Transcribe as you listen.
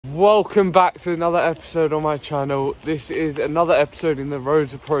Welcome back to another episode on my channel. This is another episode in the Road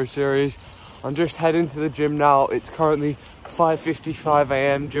to Pro series. I'm just heading to the gym now. It's currently 5:55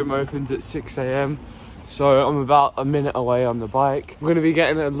 AM. Gym opens at 6 AM. So I'm about a minute away on the bike. I'm going to be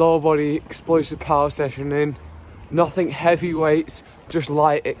getting a lower body explosive power session in. Nothing heavy weights, just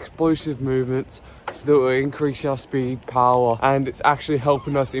light explosive movements so that will increase our speed, power, and it's actually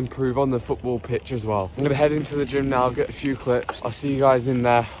helping us improve on the football pitch as well. I'm going to head into the gym now, get a few clips. I'll see you guys in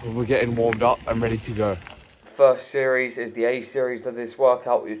there when we're getting warmed up and ready to go. First series is the A series of this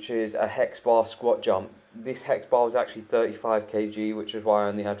workout, which is a hex bar squat jump. This hex bar was actually 35 kg, which is why I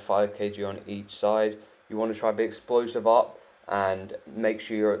only had 5 kg on each side. You want to try to be explosive up and make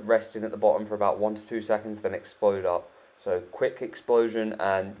sure you're resting at the bottom for about 1 to 2 seconds, then explode up. So quick explosion,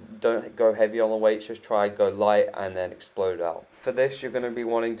 and don't go heavy on the weights, just try go light and then explode out. For this, you're going to be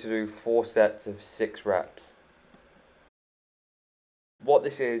wanting to do 4 sets of 6 reps. What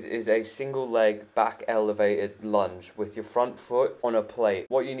this is a single leg back elevated lunge with your front foot on a plate.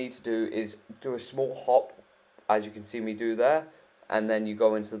 What you need to do is do a small hop, as you can see me do there, and then you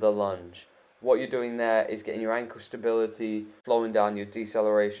go into the lunge. What you're doing there is getting your ankle stability, slowing down your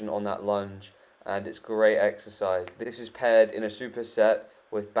deceleration on that lunge, and it's great exercise. This is paired in a superset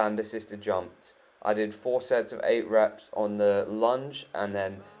with band assisted jumps. I did 4 sets of 8 reps on the lunge and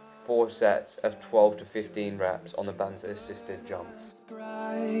then 4 sets of 12 to 15 reps on the band assisted jumps.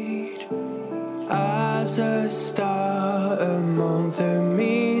 Bright as a star among the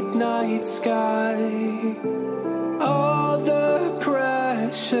midnight sky, all the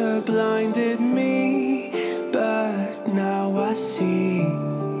pressure blinded me, but now I see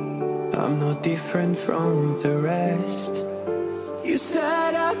I'm no different from the rest. You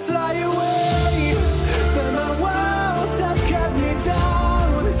said I'd fly away, but my walls have kept me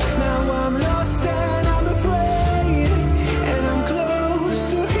down. Now I'm lost and I'm afraid, and I'm close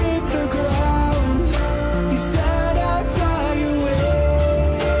to hit the ground. You said I'd fly away.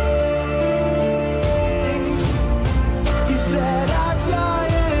 You said I'd fly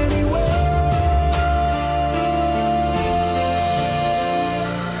anyway,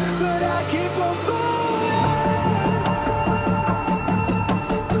 but I keep on falling.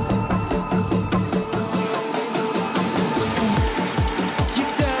 You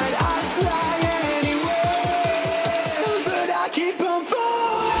said I'd fly anyway, but I keep on falling.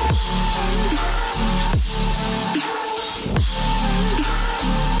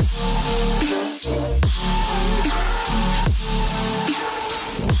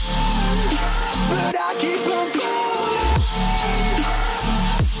 But I keep on falling.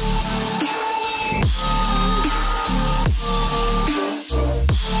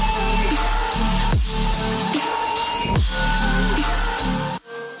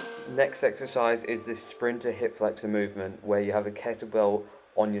 Next exercise is this sprinter hip flexor movement where you have a kettlebell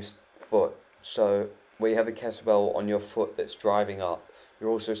on your foot. So where you have a kettlebell on your foot that's driving up, you're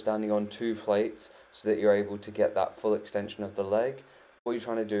also standing on 2 plates so that you're able to get that full extension of the leg. What you're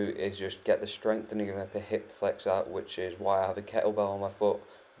trying to do is just get the strengthening of the hip flexor, which is why I have a kettlebell on my foot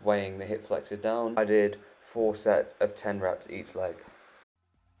weighing the hip flexor down. I did 4 sets of 10 reps each leg.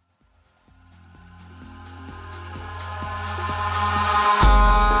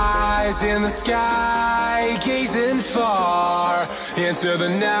 Eyes in the sky, gazing far into the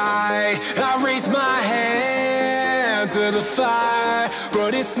night. I raise my hand to the fire,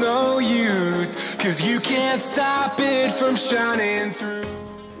 but it's no use, 'cause you can't stop it from shining through.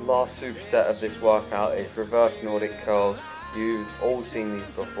 Last superset of this workout is reverse Nordic curls. You've all seen these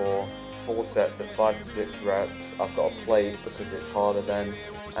before. 4 sets of 5 to 6 reps. I've got a plate because it's harder then,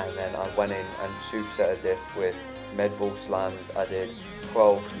 and then I went in and supersetted this with med ball slams. I did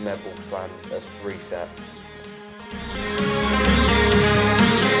 12 med ball slams of 3 sets.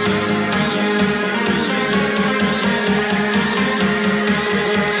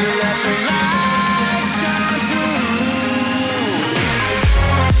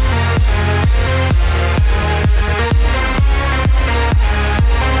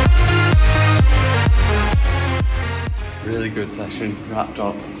 Really good session, wrapped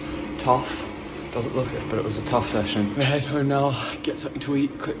up. Tough, doesn't look it, but it was a tough session. I'm gonna head home now, get something to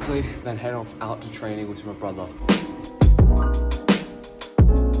eat quickly, then head off out to training with my brother.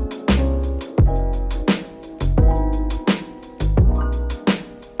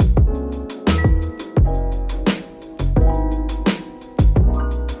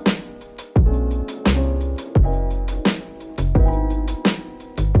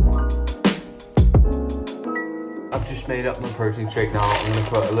 I've just made up my protein shake now. I'm gonna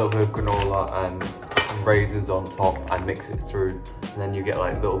put a little bit of granola and some raisins on top and mix it through. And then you get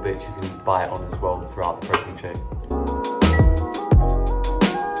like little bits you can bite on as well throughout the protein shake.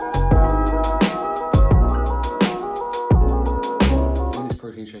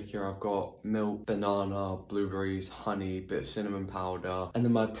 I've got milk, banana, blueberries, honey, bit of cinnamon powder, and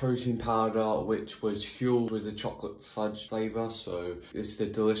then my protein powder, which was Huel, was a chocolate fudge flavour. So it's a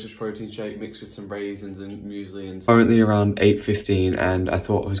delicious protein shake mixed with some raisins and muesli. And currently around 8:15, and I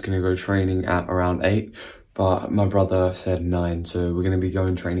thought I was gonna go training at around 8. But my brother said 9, so we're going to be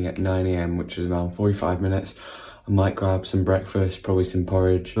going training at 9 AM, which is around 45 minutes. I might grab some breakfast, probably some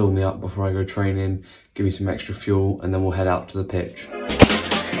porridge, fill me up before I go training, give me some extra fuel, and then we'll head out to the pitch.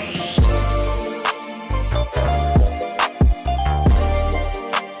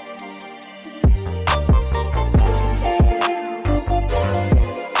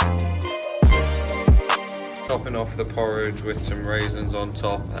 Topping off the porridge with some raisins on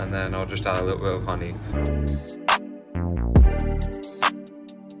top, and then I'll just add a little bit of honey.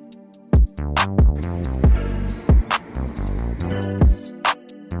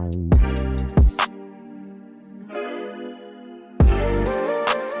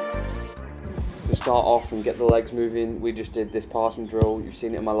 To start off and get the legs moving, we just did this passing drill. You've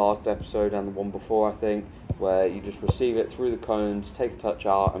seen it in my last episode and the one before, I think, where you just receive it through the cones, take a touch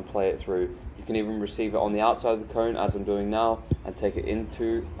out and play it through. You can even receive it on the outside of the cone, as I'm doing now, and take it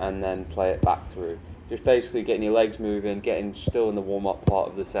into and then play it back through. Just basically getting your legs moving, getting still in the warm-up part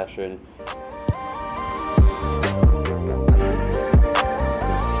of the session.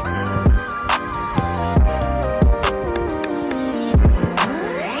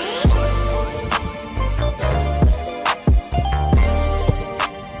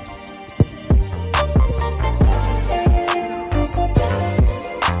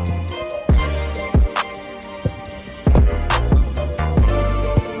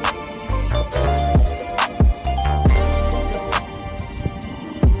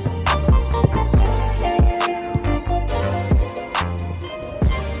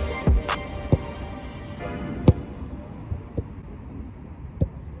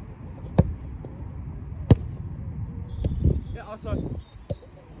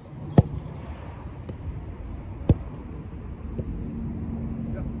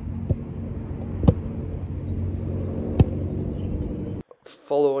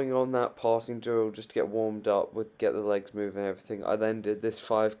 Following on that passing drill, just to get warmed up, get the legs moving and everything, I then did this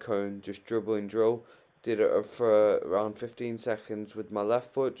 5 cone just dribbling drill. Did it for around 15 seconds with my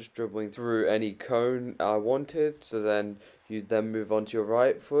left foot, just dribbling through any cone I wanted. So then you'd then move on to your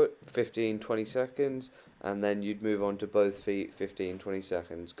right foot, 15-20 seconds, and then you'd move on to both feet, 15-20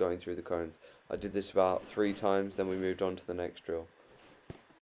 seconds, going through the cones. I did this about 3 times, then we moved on to the next drill.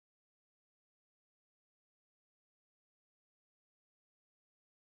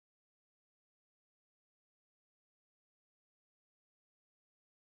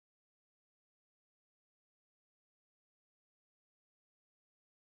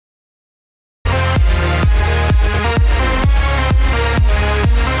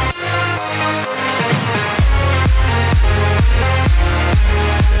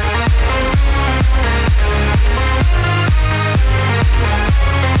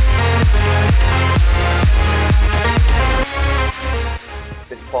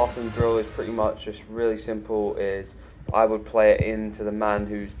 Passing drill is pretty much just really simple. Is I would play it into the man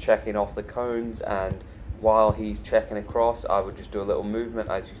who's checking off the cones, and while he's checking across, I would just do a little movement,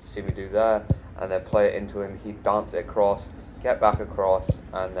 as you can see me do there, and then play it into him. He'd bounce it across, get back across,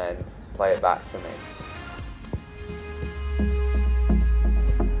 and then play it back to me.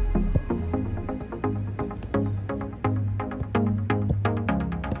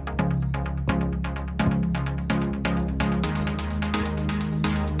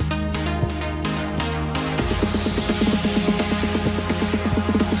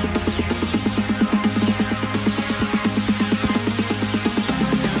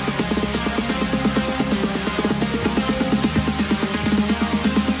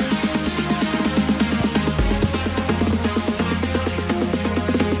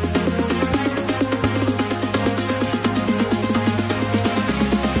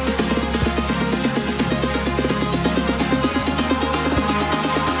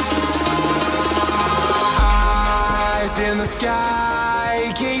 In the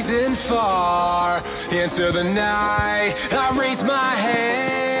sky, gazing far into the night, I raise my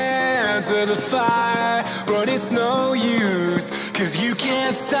hand to the fire, but it's no use, 'cause you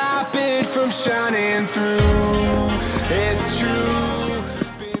can't stop it from shining through. It's true,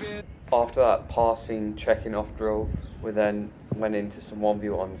 baby. After that passing, checking off drill, we then went into some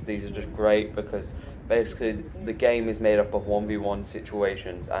 1v1s. These are just great because basically the game is made up of 1v1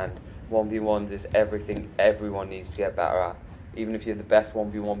 situations, and 1v1s is everything everyone needs to get better at. Even if you're the best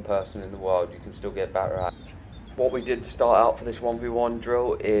 1v1 person in the world, you can still get better at. What we did to start out for this 1v1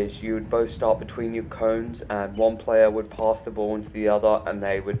 drill is you would both start between your cones and one player would pass the ball into the other and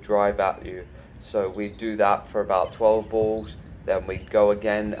they would drive at you. So we'd do that for about 12 balls, then we'd go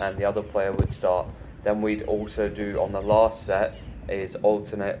again and the other player would start. Then we'd also do on the last set is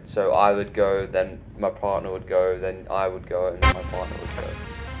alternate, so I would go, then my partner would go, then I would go, and then my partner would go.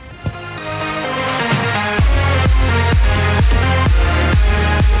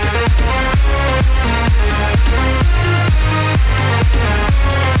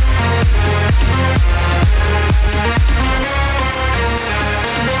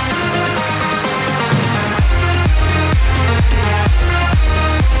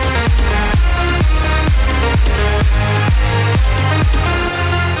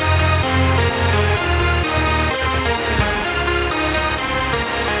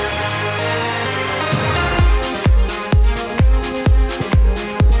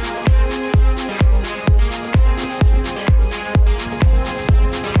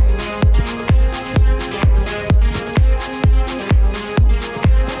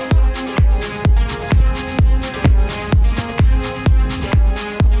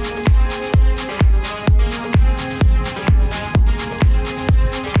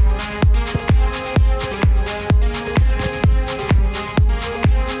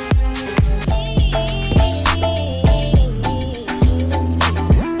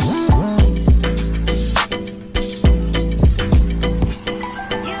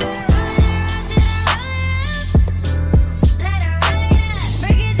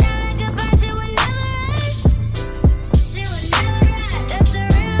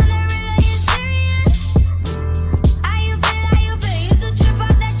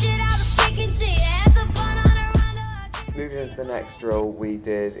 The next drill we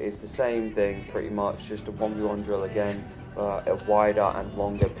did is the same thing pretty much, just a 1v1 drill again, but a wider and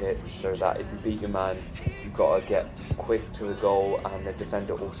longer pitch, so that if you beat your man, you've got to get quick to the goal and the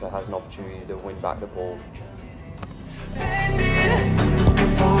defender also has an opportunity to win back the ball.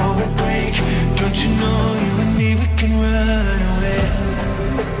 Don't you know you and me, we can run away.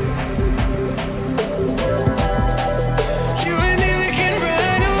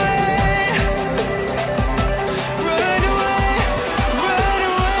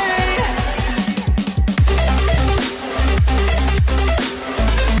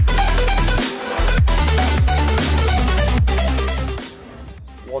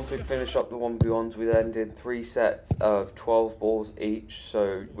 Once we finish up the 1v1s, we then did 3 sets of 12 balls each.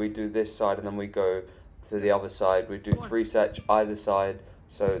 So we do this side and then we go to the other side. We do 3 sets either side.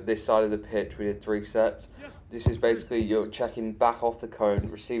 So this side of the pitch, we did 3 sets. This is basically you're checking back off the cone,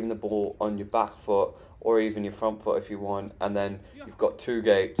 receiving the ball on your back foot or even your front foot if you want. And then you've got 2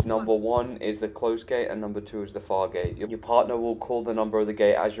 gates. Number 1 is the close gate and number 2 is the far gate. Your partner will call the number of the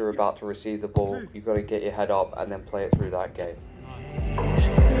gate as you're about to receive the ball. You've got to get your head up and then play it through that gate.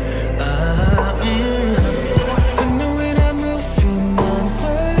 I know when I'm moving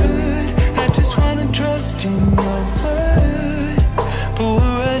onward, I just wanna trust in your word, but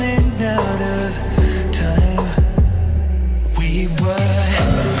we're running out of time. We were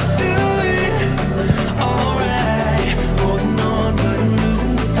doing alright, holding on but I'm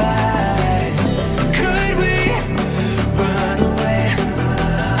losing the fight. Could we run away?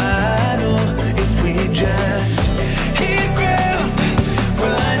 I know if we just hit ground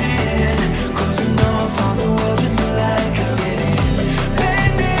running, closing off all the world with the light coming in,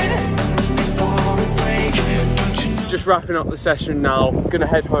 bending before we break. Don't you know? Just wrapping up the session now. Gonna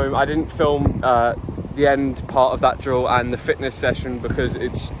head home. I didn't film the end part of that drill and the fitness session because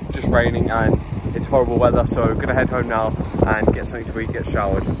it's just raining and it's horrible weather, so gonna head home now and get something to eat, get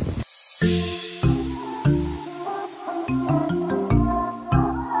showered.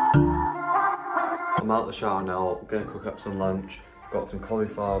 I'm out the shower now, gonna cook up some lunch. Got some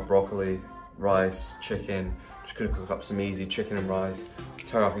cauliflower, broccoli, rice, chicken. Just gonna cook up some easy chicken and rice,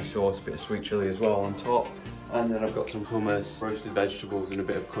 teriyaki sauce, a bit of sweet chili as well on top. And then I've got some hummus, roasted vegetables and a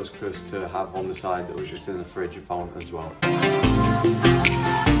bit of couscous to have on the side that was just in the fridge if I want as well.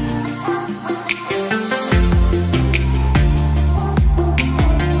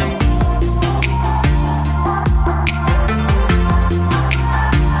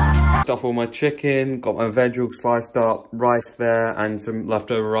 Stuff all my chicken, got my veg all sliced up, rice there and some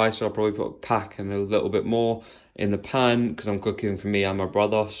leftover rice, so I'll probably put a pack and a little bit more in the pan because I'm cooking for me and my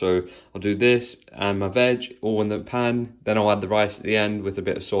brother. So I'll do this and my veg all in the pan, then I'll add the rice at the end with a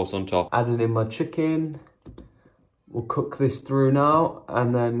bit of sauce on top. Adding in my chicken, we'll cook this through now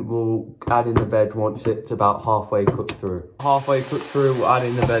and then we'll add in the veg once it's about halfway cooked through. Halfway cooked through, we'll add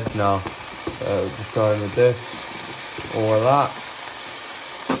in the veg now. So just going with this, all of that.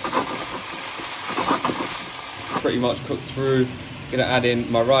 pretty much cooked through. Gonna add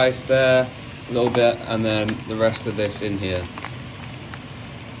in my rice there, a little bit, and then the rest of this in here.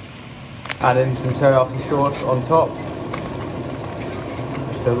 Add in some teriyaki sauce on top.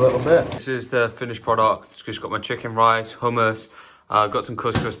 Just a little bit. This is the finished product. Just got my chicken rice, hummus. Got some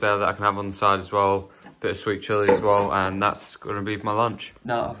couscous there that I can have on the side as well. Bit of sweet chili as well, and that's gonna be my lunch.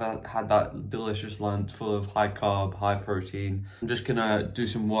 Now I've had that delicious lunch full of high carb, high protein, I'm just gonna do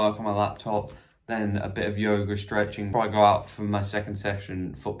some work on my laptop, then a bit of yoga stretching before I go out for my second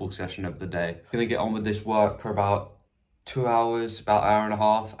session, football session of the day. Gonna get on with this work for about 2 hours, about an hour and a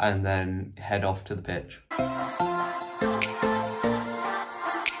half, and then head off to the pitch.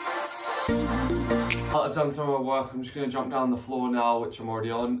 I've done some of my work. I'm just going to jump down the floor now, which I'm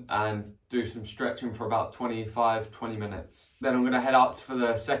already on, and do some stretching for about 20 minutes. Then I'm going to head out for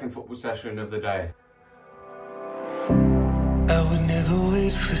the second football session of the day. I would never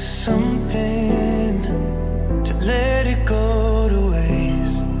wait for something to let it go to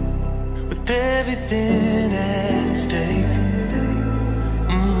waste, with everything at stake.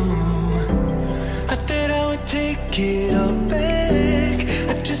 I thought I would take it all back.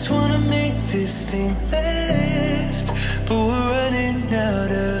 I just want to make this thing last, but we're running out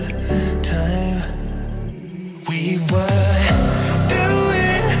of time. We were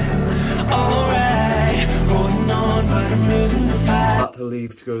doing alright, holding on, but I'm losing the fight. About to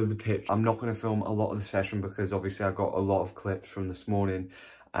leave to go to the pitch. I'm not going to film a lot of the session because obviously I got a lot of clips from this morning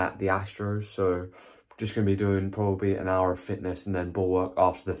at the Astros, so just going to be doing probably an hour of fitness and then ball work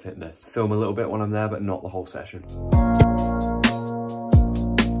after the fitness. Film a little bit when I'm there, but not the whole session.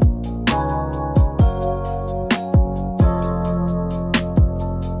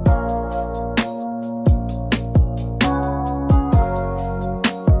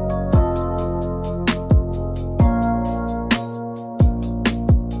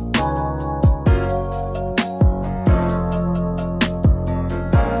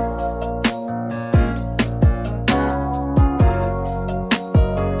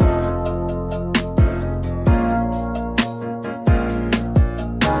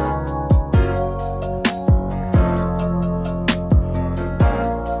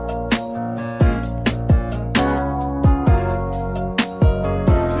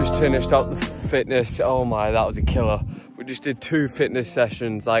 Finished up the fitness. Oh my, that was a killer. We just did 2 fitness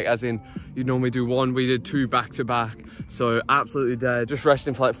sessions, like as in you normally do 1, we did 2 back to back, so absolutely dead. Just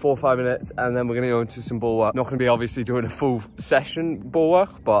resting for like 4 or 5 minutes, and then we're gonna go into some ball work. Not gonna be obviously doing a full session ball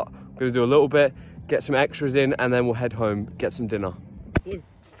work, but I'm gonna do a little bit, get some extras in, and then we'll head home, get some dinner.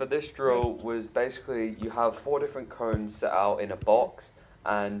 For this drill was basically you have 4 different cones set out in a box,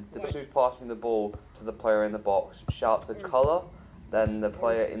 and the person who's passing the ball to the player in the box shouts a colour. Then the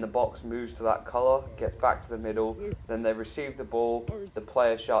player in the box moves to that colour, gets back to the middle, then they receive the ball, the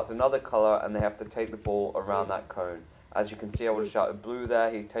player shouts another colour, and they have to take the ball around that cone. As you can see, I would have shouted blue there,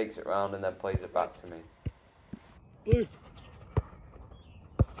 he takes it around and then plays it back to me. Blue.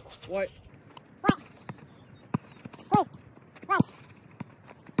 White. White. Blue. Red.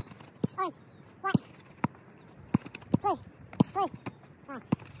 Orange. White. Blue. Blue. Nice.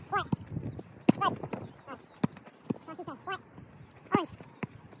 White. Red. Nice.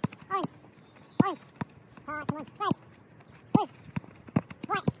 Nice. White. Orange. Orange. Orange. Red. Blue.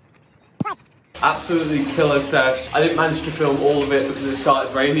 White. Red. Absolutely killer sesh. I didn't manage to film all of it because it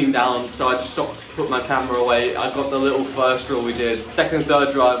started raining down, so I just stopped to put my camera away. I got the little first drill we did. Second and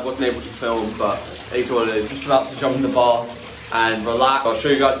third drill I wasn't able to film, but it's what it is. Just about to jump in the bath and relax. I'll show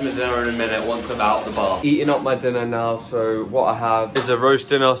you guys my dinner in a minute once I'm out the bath. Eating up my dinner now, so what I have is a roast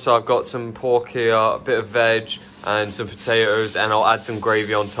dinner. So I've got some pork here, a bit of veg, and some potatoes, and I'll add some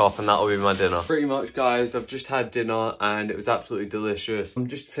gravy on top, and that'll be my dinner. Pretty much, guys, I've just had dinner and it was absolutely delicious. I'm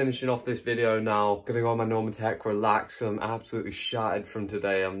just finishing off this video now. Gonna go on my normal tech, relax, because I'm absolutely shattered from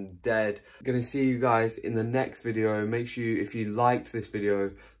today. I'm dead. Gonna see you guys in the next video. Make sure if you liked this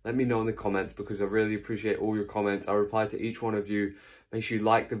video, let me know in the comments, because I really appreciate all your comments. I reply to each one of you. Make sure you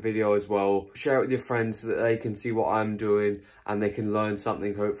like the video as well. Share it with your friends so that they can see what I'm doing and they can learn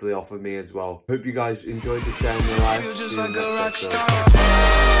something hopefully off of me as well. Hope you guys enjoyed this day in your life. See you in the next episode.